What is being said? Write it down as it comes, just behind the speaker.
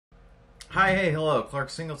Hi, hey, hello, Clark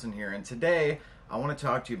Singleton here, and today I want to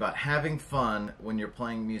talk to you about having fun when you're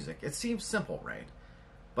playing music. It seems simple, right?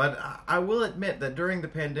 But I will admit that during the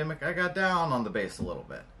pandemic, I got down on the bass a little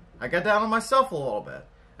bit. I got down on myself a little bit.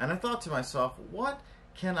 And I thought to myself, what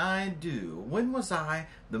can I do? When was I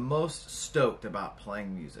the most stoked about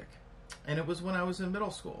playing music? And it was when I was in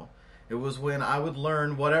middle school. It was when I would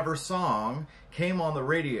learn whatever song came on the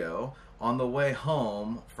radio on the way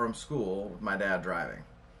home from school with my dad driving.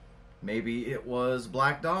 Maybe it was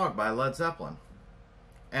Black Dog by Led Zeppelin.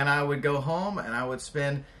 And I would go home and I would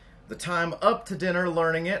spend the time up to dinner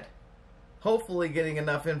learning it, hopefully getting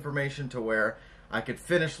enough information to where I could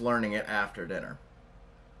finish learning it after dinner.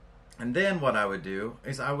 And then what I would do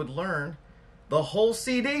is I would learn the whole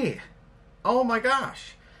CD. Oh my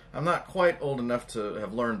gosh. I'm not quite old enough to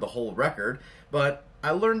have learned the whole record, but I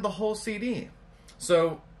learned the whole CD.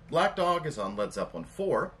 So Black Dog is on Led Zeppelin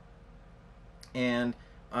 4, and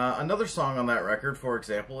another song on that record, for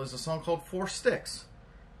example, is a song called Four Sticks.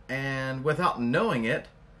 And without knowing it,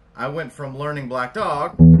 I went from learning Black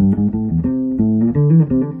Dog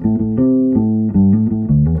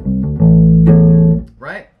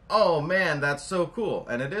right? Oh man, that's so cool.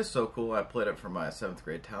 And it is so cool. I played it for my 7th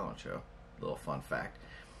grade talent show. Little fun fact.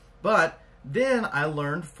 But then I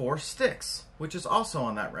learned Four Sticks, which is also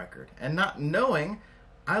on that record. And not knowing,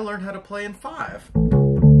 I learned how to play in 5.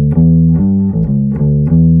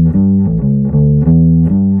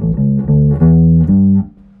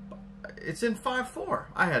 It's in 5/4.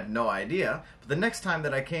 I had no idea. But the next time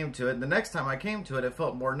that I came to it, it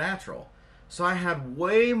felt more natural. So I had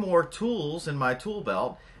way more tools in my tool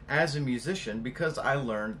belt as a musician because I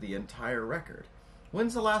learned the entire record.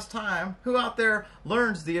 When's the last time? Who out there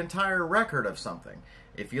learns the entire record of something?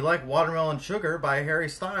 If you like Watermelon Sugar by Harry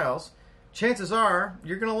Styles, chances are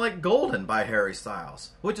you're going to like Golden by Harry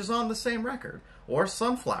Styles, which is on the same record, or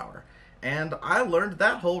Sunflower. And I learned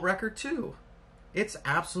that whole record too. It's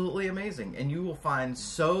absolutely amazing, and you will find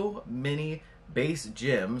so many bass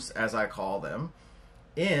gems, as I call them,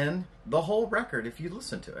 in the whole record if you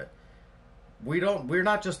listen to it. We're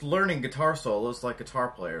not just learning guitar solos like guitar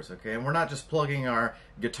players, okay? And we're not just plugging our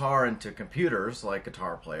guitar into computers like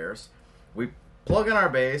guitar players. We plug in our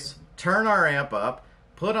bass, turn our amp up,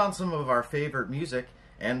 put on some of our favorite music,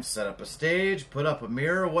 and set up a stage, put up a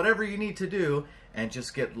mirror, whatever you need to do, and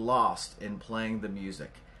just get lost in playing the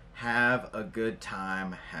music. Have a good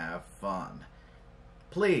time, have fun.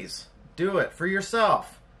 Please, do it for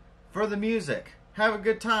yourself, for the music. Have a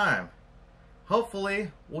good time.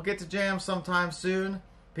 Hopefully, we'll get to jam sometime soon.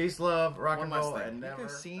 Peace, love, rock and roll, and never. Have you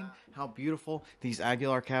guys seen how beautiful these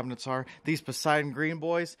Aguilar cabinets are? These Poseidon Green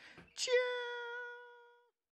boys? Cheers!